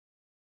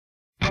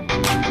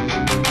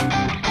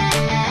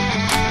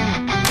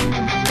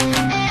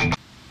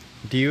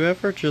Do you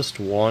ever just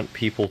want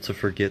people to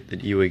forget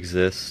that you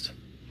exist?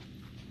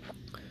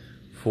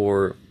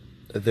 For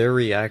their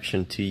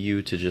reaction to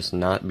you to just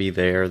not be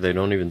there, they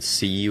don't even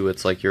see you,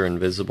 it's like you're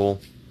invisible.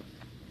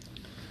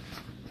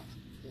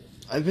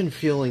 I've been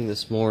feeling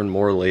this more and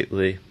more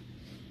lately,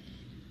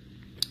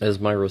 as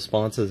my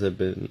responses have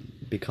been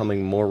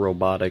becoming more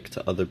robotic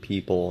to other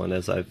people, and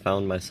as I've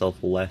found myself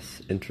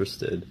less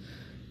interested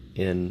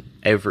in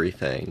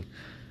everything.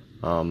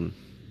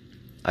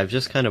 I've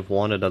just kind of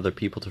wanted other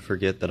people to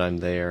forget that I'm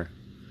there,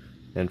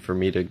 and for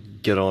me to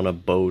get on a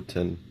boat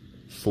and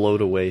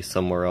float away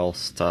somewhere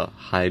else to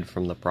hide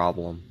from the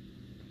problem.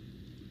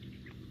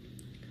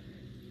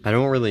 I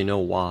don't really know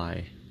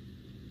why,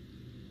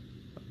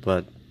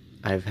 but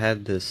I've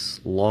had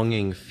this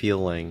longing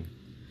feeling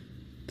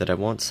that I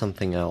want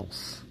something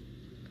else,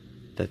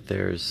 that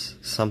there's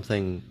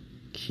something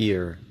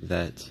here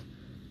that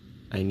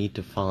I need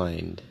to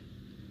find,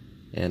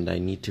 and I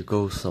need to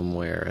go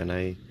somewhere, and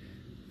I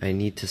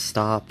need to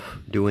stop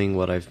doing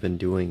what I've been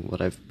doing,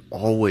 what I've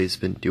always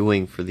been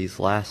doing for these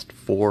last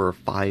 4 or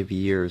 5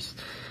 years.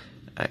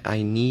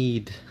 I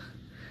need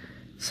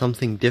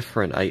something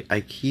different.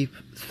 I keep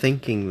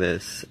thinking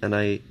this, and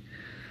I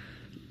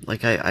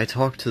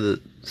talk to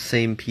the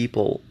same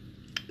people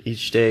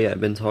each day. I've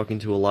been talking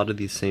to a lot of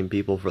these same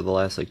people for the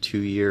last 2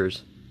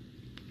 years.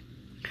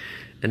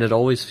 And it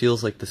always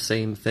feels like the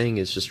same thing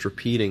is just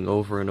repeating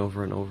over and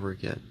over and over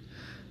again.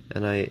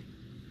 And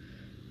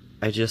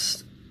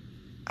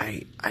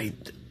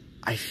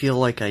I feel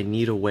like I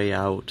need a way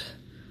out,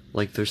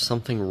 like there's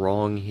something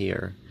wrong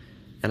here,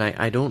 and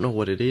I don't know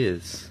what it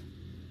is.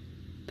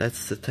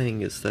 That's the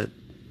thing, is that,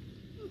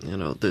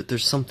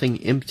 there's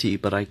something empty,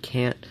 but I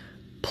can't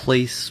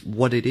place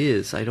what it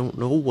is. I don't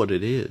know what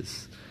it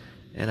is,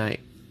 and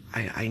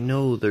I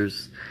know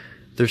there's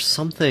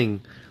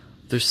something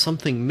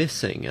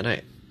missing, and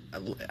I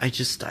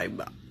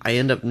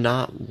end up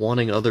not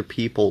wanting other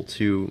people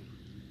to,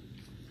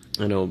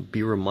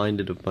 be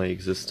reminded of my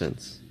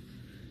existence.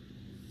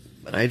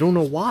 But I don't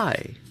know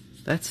why.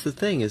 That's the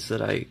thing, is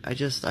that I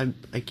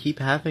keep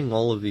having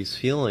all of these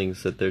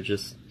feelings that they're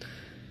just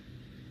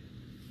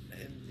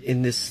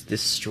in this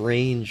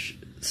strange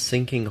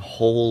sinking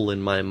hole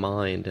in my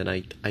mind, and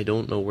I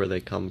don't know where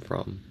they come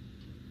from.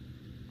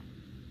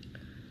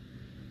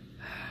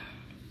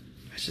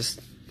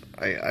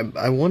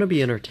 I want to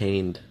be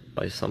entertained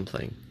by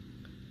something.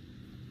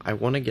 I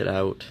want to get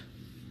out.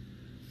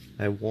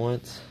 I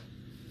want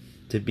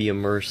to be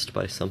immersed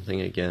by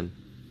something again.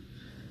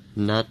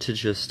 Not to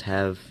just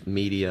have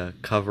media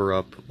cover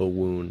up a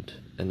wound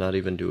and not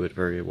even do it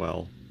very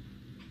well.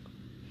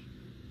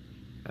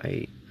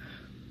 I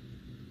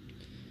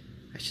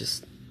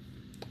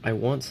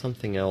want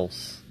something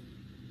else.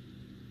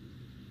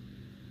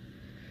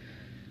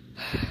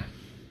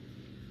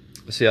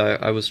 See,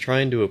 I was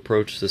trying to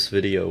approach this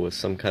video with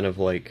some kind of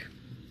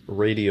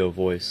radio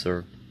voice,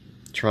 or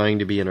trying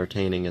to be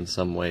entertaining in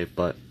some way,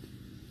 but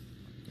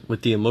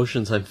with the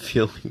emotions I'm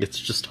feeling, it's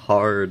just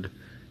hard.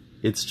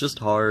 It's just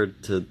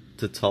hard to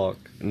talk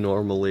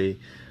normally,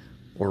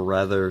 or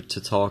rather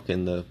to talk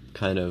in the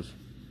kind of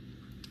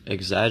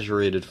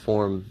exaggerated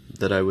form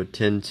that I would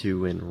tend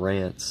to in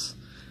rants,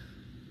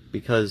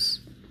 because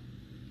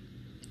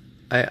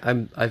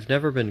I've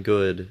never been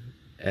good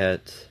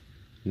at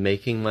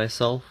making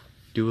myself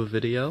do a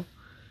video,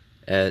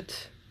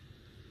 at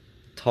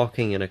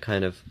talking in a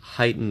kind of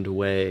heightened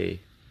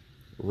way,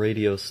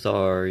 radio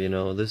star,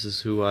 this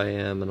is who I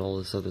am and all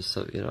this other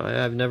stuff.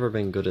 I've never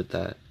been good at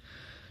that.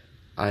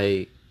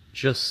 I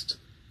just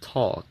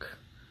talk.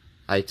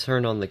 I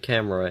turn on the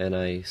camera and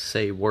I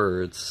say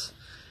words,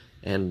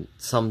 and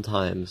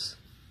sometimes,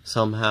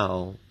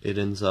 somehow, it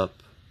ends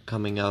up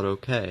coming out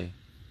okay.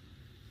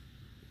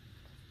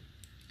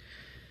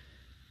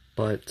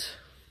 But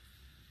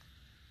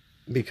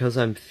because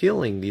I'm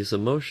feeling these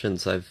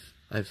emotions, I've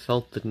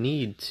felt the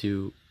need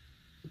to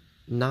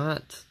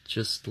not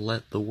just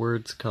let the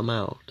words come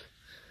out,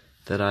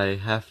 that I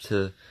have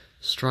to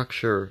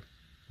structure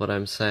what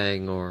I'm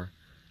saying, or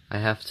I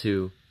have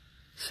to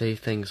say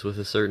things with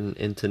a certain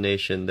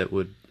intonation that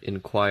would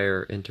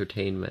inquire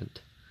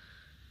entertainment.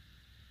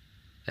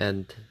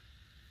 And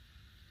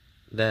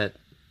that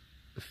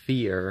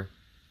fear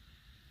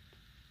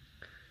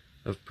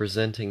of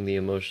presenting the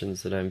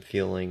emotions that I'm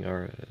feeling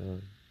are,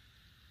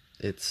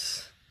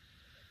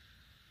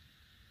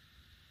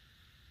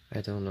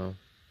 I don't know.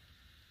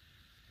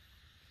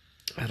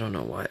 I don't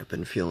know why I've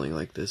been feeling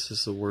like this. This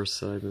is the worst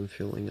that I've been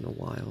feeling in a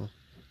while.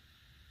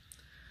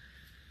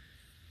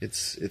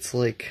 It's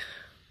like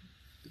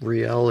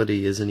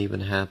reality isn't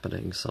even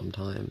happening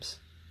sometimes.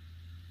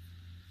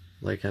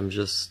 Like I'm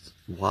just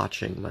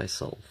watching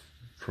myself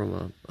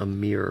from a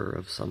mirror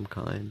of some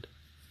kind.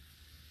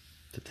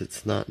 That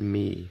it's not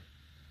me.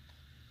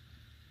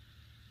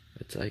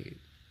 It's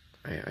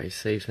I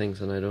say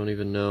things and I don't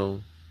even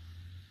know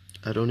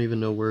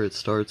where it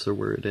starts or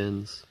where it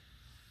ends.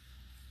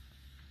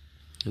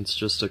 It's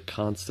just a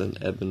constant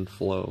ebb and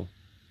flow.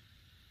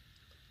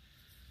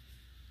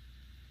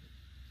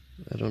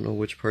 I don't know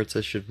which parts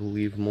I should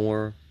believe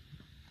more,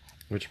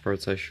 which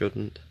parts I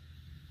shouldn't.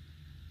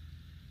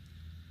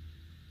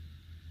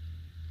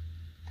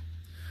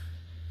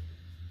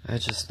 I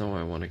just know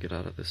I want to get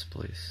out of this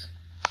place.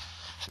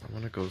 I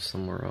want to go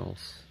somewhere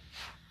else.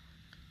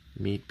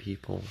 Meet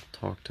people,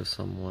 talk to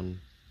someone,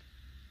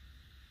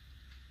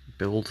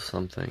 build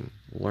something,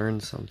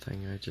 learn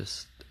something.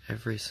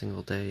 Every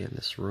single day in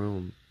this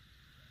room,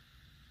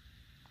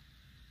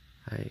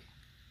 I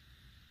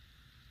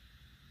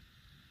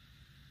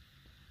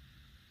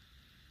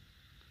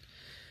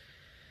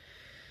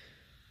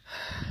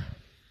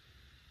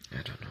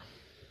don't know.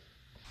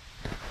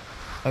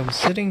 I was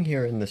sitting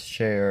here in this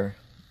chair,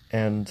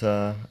 and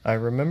I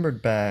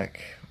remembered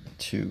back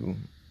to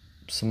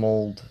some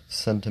old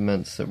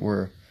sentiments that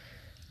were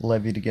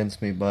levied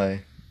against me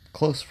by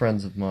close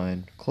friends of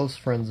mine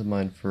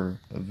for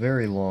a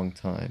very long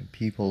time,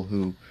 people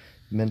who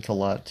meant a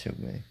lot to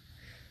me.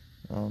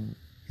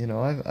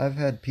 I've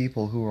had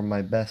people who were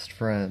my best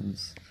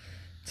friends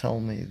tell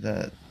me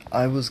that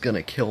I was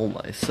gonna kill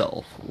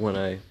myself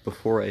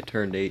before I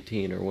turned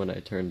 18 or when I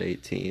turned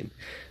 18.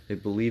 They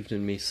believed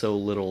in me so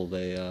little,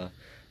 they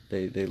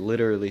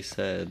literally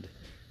said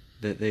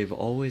that they've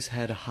always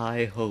had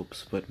high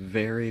hopes but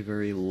very,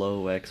 very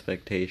low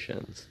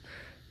expectations.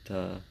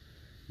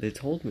 They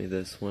told me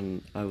this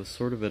when I was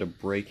sort of at a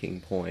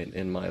breaking point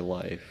in my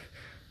life,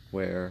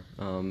 where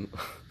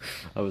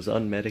I was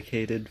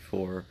unmedicated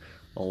for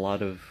a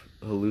lot of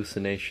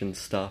hallucination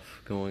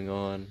stuff going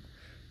on.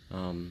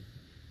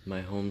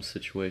 My home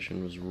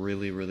situation was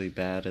really, really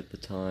bad at the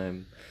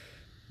time,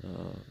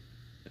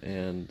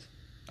 and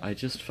I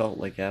just felt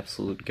like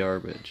absolute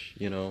garbage,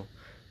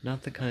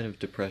 Not the kind of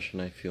depression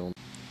I feel.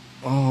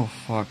 Oh,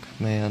 fuck,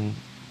 man.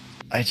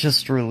 I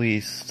just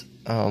released,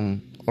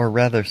 or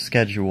rather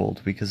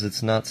scheduled, because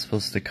it's not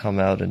supposed to come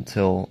out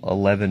until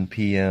 11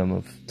 p.m.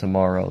 of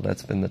tomorrow.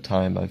 That's been the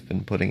time I've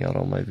been putting out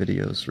all my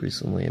videos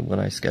recently, and when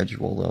I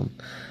schedule them.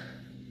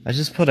 I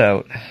just put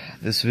out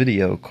this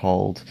video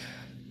called,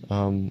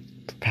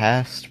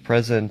 Past,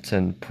 Present,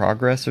 and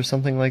Progress, or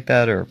something like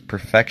that, or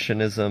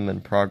Perfectionism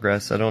and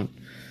Progress. I don't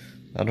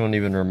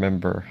even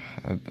remember.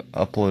 I've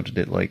uploaded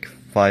it like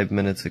 5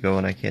 minutes ago,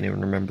 and I can't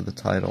even remember the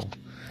title.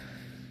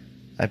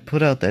 I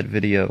put out that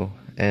video,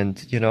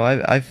 and,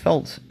 I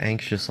felt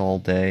anxious all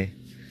day.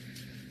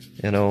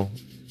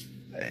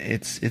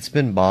 It's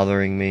been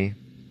bothering me,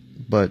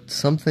 but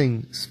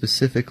something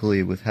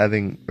specifically with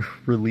having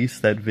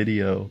released that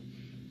video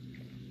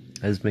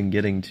has been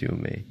getting to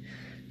me.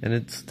 And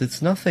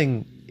it's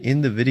nothing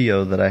in the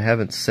video that I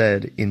haven't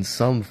said in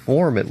some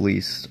form, at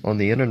least, on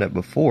the internet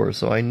before,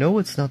 so I know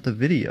it's not the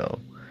video.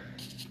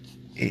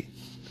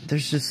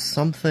 There's just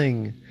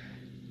something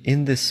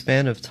in this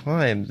span of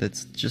time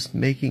that's just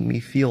making me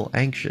feel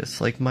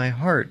anxious. Like, my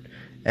heart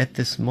at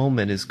this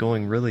moment is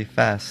going really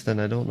fast,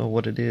 and I don't know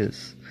what it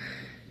is.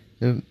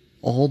 And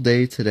all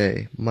day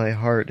today, my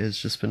heart has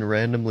just been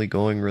randomly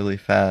going really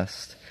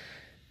fast.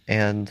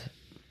 And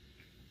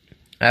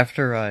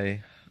after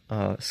I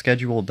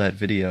scheduled that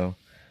video,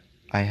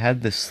 I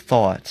had this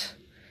thought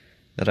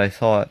that I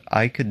thought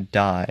I could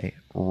die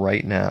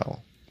right now.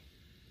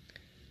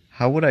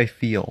 How would I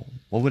feel?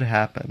 What would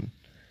happen?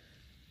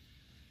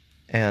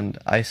 And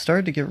I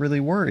started to get really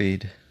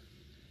worried,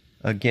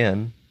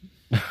 again,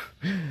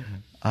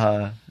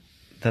 that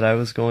I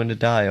was going to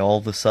die all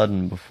of a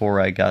sudden before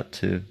I got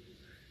to,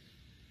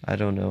 I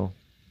don't know,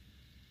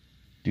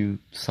 do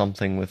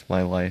something with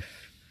my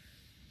life.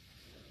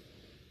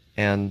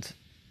 And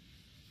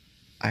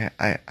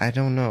I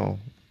don't know.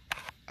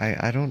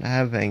 I don't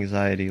have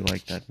anxiety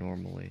like that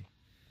normally.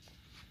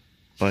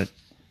 But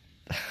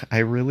I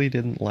really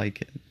didn't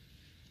like it.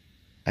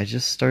 I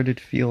just started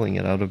feeling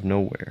it out of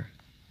nowhere.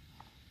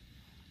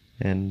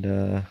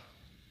 And,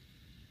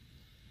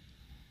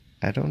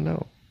 I don't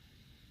know.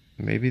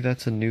 Maybe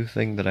that's a new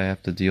thing that I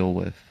have to deal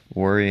with,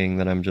 worrying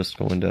that I'm just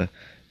going to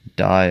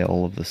die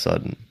all of a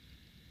sudden.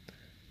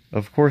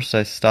 Of course,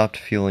 I stopped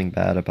feeling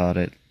bad about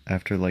it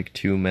after like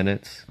 2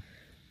 minutes,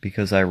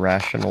 because I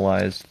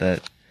rationalized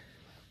that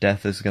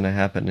death is going to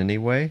happen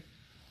anyway,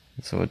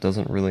 so it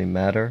doesn't really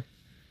matter,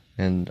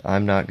 and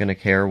I'm not going to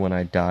care when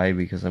I die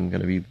because I'm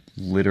going to be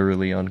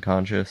literally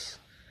unconscious.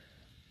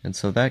 And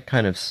so that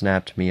kind of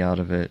snapped me out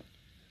of it,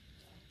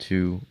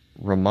 to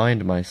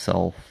remind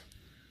myself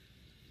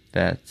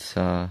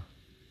that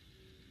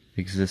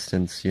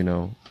existence,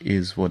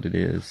 is what it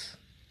is.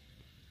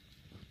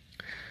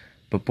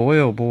 But boy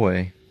oh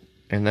boy,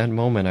 in that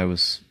moment I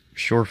was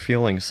sure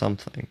feeling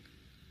something.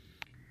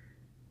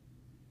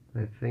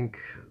 I think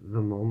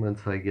the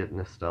moments I get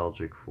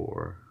nostalgic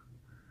for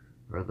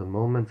are the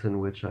moments in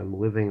which I'm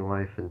living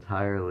life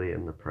entirely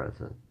in the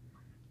present,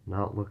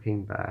 not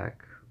looking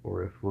back,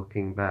 or if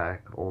looking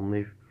back,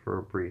 only for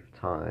a brief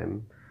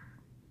time,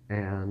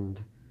 and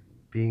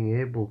being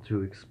able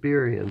to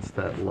experience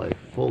that life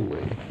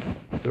fully.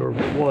 There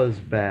was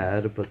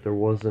bad, but there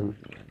wasn't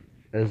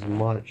as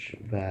much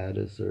bad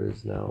as there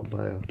is now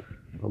by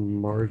a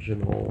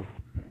marginal,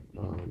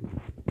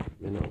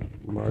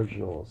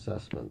 marginal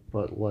assessment.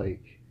 But,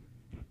 like,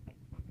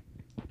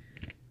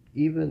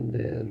 even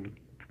then,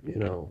 you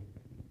know,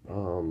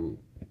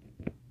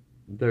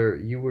 there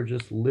you were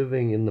just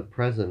living in the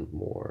present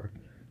more.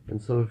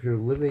 And so if you're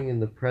living in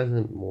the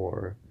present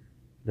more,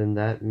 then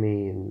that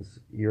means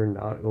you're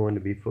not going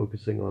to be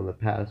focusing on the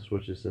past,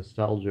 which is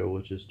nostalgia,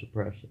 which is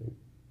depression.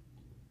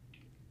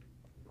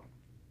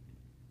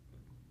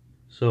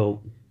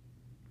 So,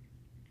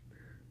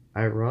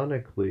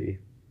 ironically,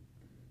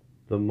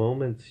 the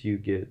moments you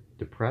get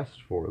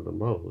depressed for the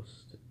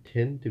most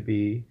tend to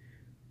be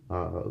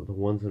the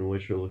ones in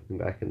which you're looking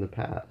back in the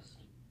past.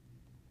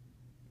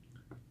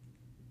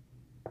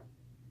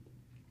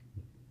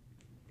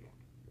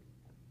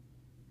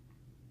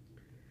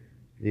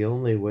 The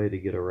only way to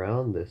get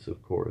around this,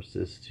 of course,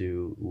 is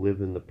to live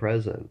in the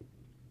present.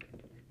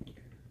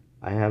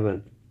 I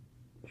haven't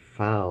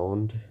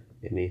found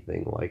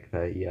anything like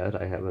that yet.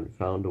 I haven't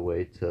found a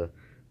way to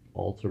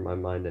alter my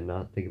mind and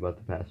not think about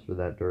the past for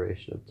that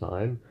duration of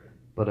time,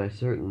 but I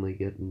certainly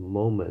get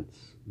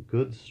moments,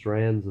 good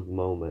strands of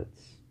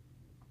moments,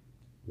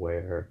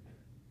 where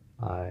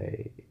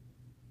I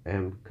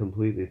am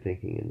completely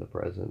thinking in the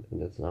present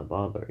and it's not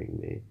bothering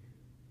me.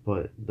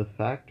 But the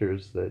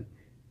factors that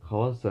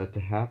cause that to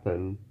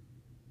happen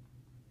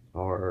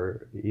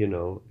are,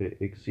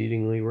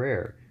 exceedingly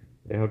rare.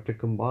 They have to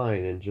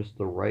combine in just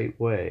the right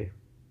way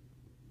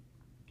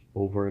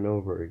over and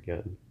over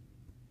again.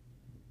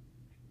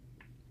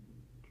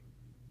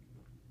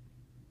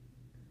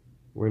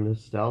 We're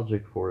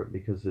nostalgic for it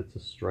because it's a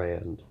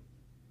strand.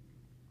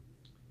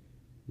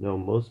 No,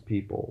 most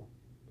people,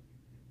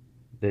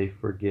 they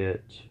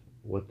forget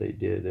what they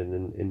did in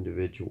an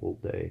individual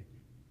day.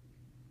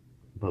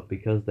 But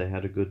because they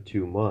had a good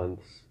 2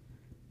 months,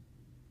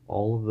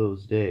 all of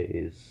those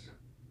days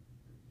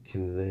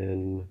can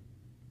then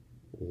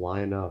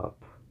line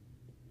up,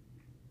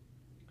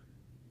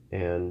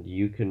 and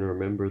you can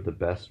remember the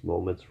best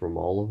moments from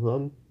all of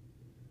them,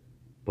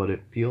 but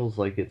it feels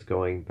like it's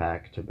going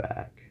back to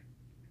back.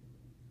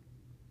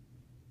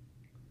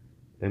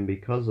 And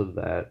because of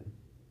that,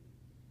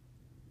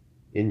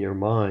 in your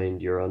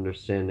mind, you're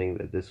understanding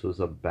that this was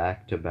a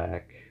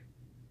back-to-back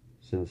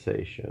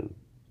sensation.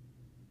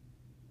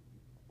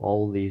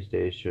 All of these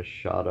days just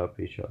shot up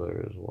each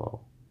other as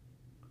well.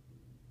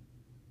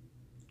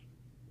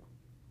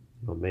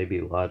 Well,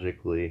 maybe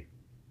logically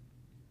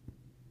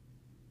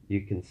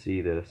you can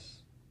see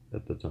this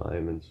at the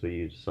time, and so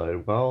you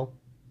decide, well,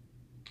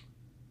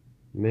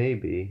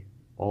 maybe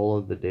all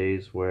of the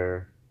days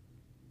where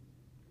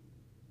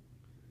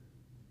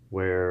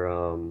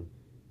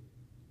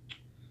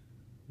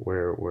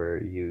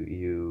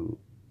you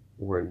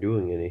weren't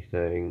doing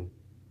anything,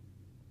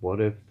 what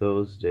if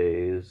those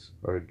days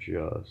are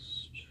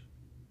just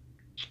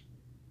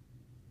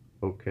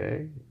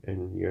okay,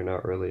 and you're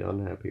not really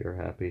unhappy or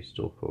happy,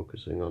 still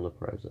focusing on the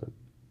present?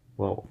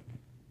 Well,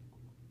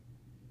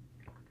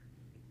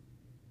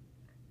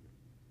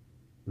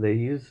 they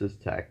use this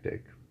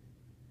tactic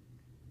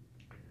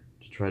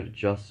to try to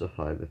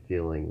justify the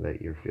feeling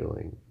that you're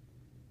feeling.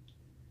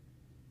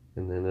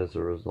 And then as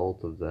a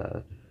result of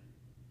that,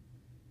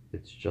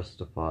 it's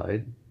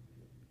justified,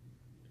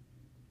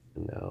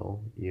 and now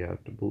you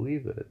have to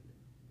believe it.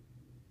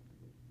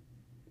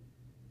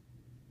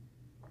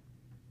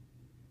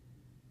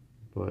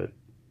 But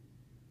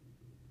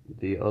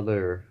the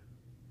other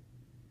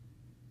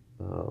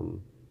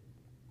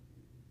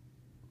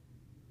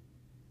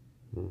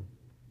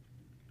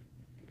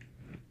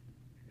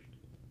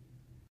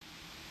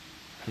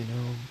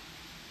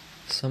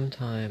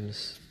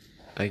sometimes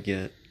I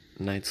get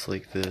nights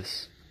like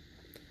this,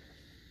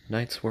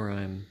 nights where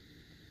I'm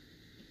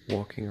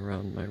walking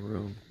around my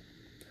room,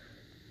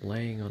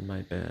 laying on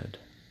my bed,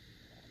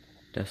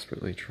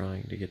 desperately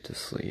trying to get to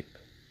sleep.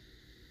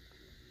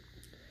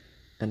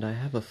 And I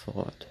have a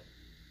thought.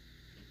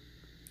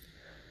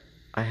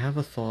 I have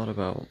a thought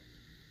about,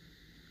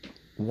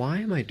 why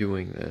am I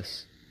doing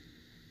this?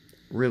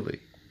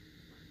 Really?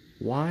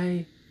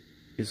 Why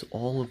is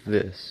all of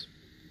this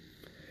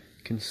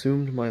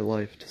consumed my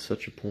life to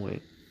such a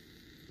point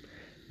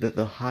that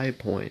the high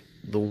point,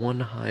 the one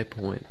high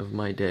point of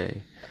my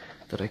day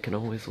that I can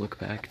always look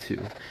back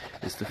to,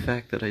 is the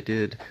fact that I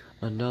did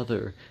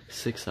another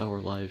 6-hour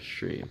live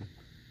stream?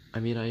 I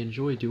mean, I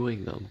enjoy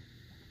doing them,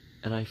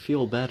 and I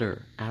feel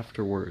better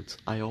afterwards.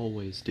 I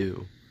always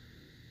do.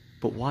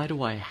 But why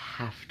do I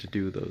have to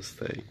do those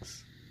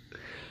things?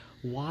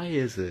 Why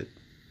is it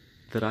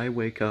that I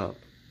wake up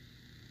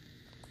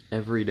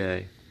every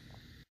day